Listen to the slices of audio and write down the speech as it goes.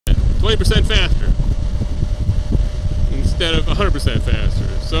20% faster instead of 100% faster.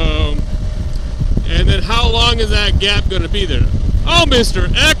 So, and then how long is that gap going to be there? Oh,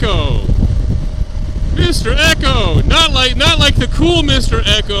 Mr. Echo! Mr. Echo! Not like the cool Mr.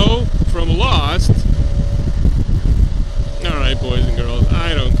 Echo from Lost. Alright, boys and girls,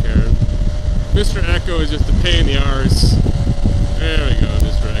 I don't care. Mr. Echo is just a pain in the arse. There we go,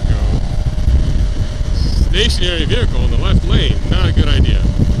 Mr. Echo. Stationary vehicle in the left lane. Not a good idea.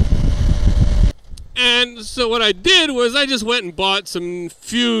 And so what I did was I just went and bought some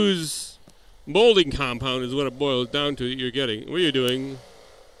fuse molding compound is what it boils down to that you're getting. What are you doing?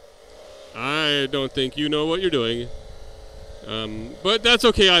 I don't think you know what you're doing. But that's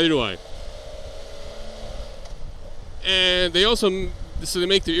okay, either do I. And they also, so they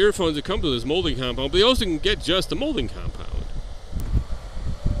make the earphones that come with this molding compound, but they also can get just a molding compound.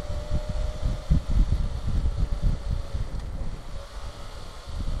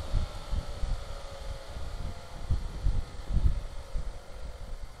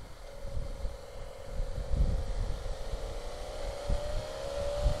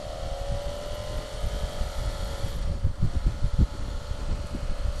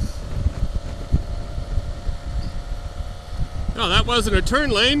 Oh, that wasn't a turn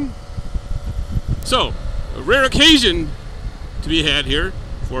lane. So, a rare occasion to be had here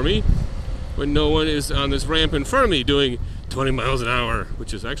for me when no one is on this ramp in front of me doing 20 miles an hour,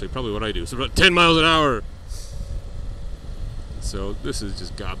 which is actually probably what I do. So about 10 miles an hour. So this is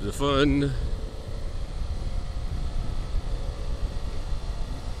just gobs of fun.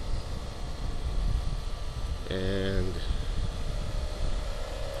 And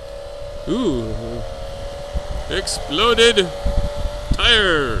ooh. Exploded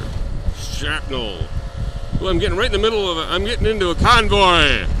tire shrapnel. Well, I'm getting right in the middle of it. I'm getting into a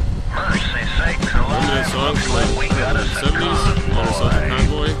convoy. Mercy sakes, remember that song from the 70s? Never saw the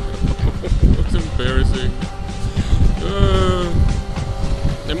convoy. It's embarrassing.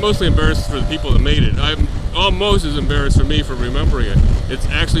 I'm mostly embarrassed for the people that made it. I'm almost as embarrassed for me for remembering it. It's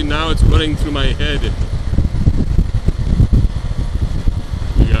actually now it's running through my head.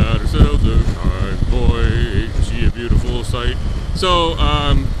 We got ourselves a convoy. Ain't she a beautiful sight? So,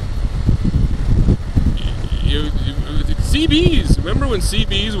 CBs. Remember when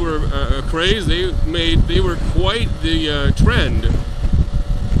CBs were a craze? They were quite the trend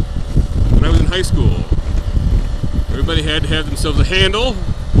when I was in high school. Everybody had to have themselves a handle.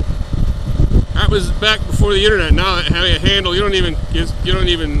 That was back before the internet. Now that having a handle, you don't even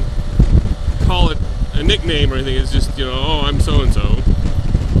call it a nickname or anything. It's just, you know, oh, I'm so and so.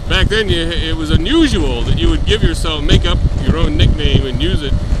 Back then, it was unusual that you would make up your own nickname and use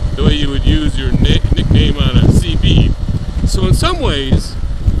it the way you would use your nickname on a CB. So in some ways,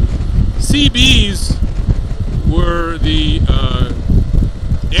 CBs were the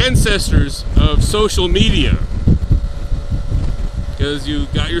ancestors of social media. Because you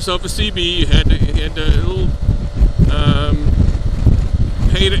got yourself a CB, you had a little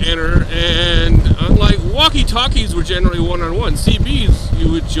pay to enter, and unlike walkie-talkies were generally one-on-one, CBs you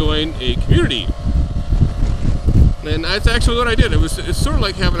would join a community. And that's actually what I did. It's sort of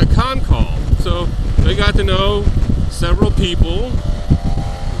like having a con call. So I got to know several people,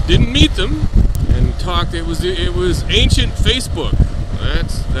 didn't meet them, and talked. It was ancient Facebook.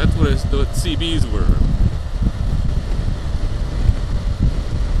 That's what CBs were.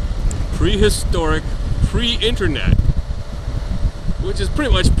 Prehistoric, pre-internet, which is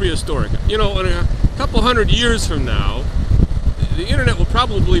pretty much prehistoric. You know, in a couple hundred years from now, the internet will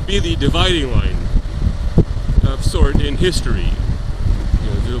probably be the dividing line of sort in history.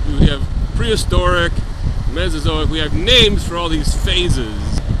 You know, we have prehistoric, Mesozoic. We have names for all these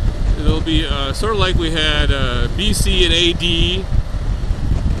phases. It'll be sort of like we had BC and AD.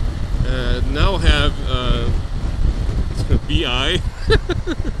 Now we'll have BI.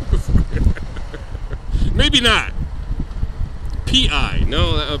 Maybe not. PI.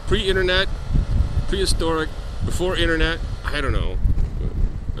 No, pre-internet, prehistoric, before internet. I don't know.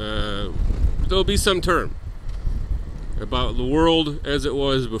 There'll be some term about the world as it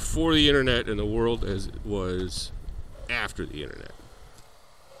was before the internet and the world as it was after the internet.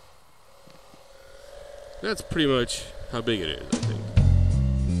 That's pretty much how big it is, I think.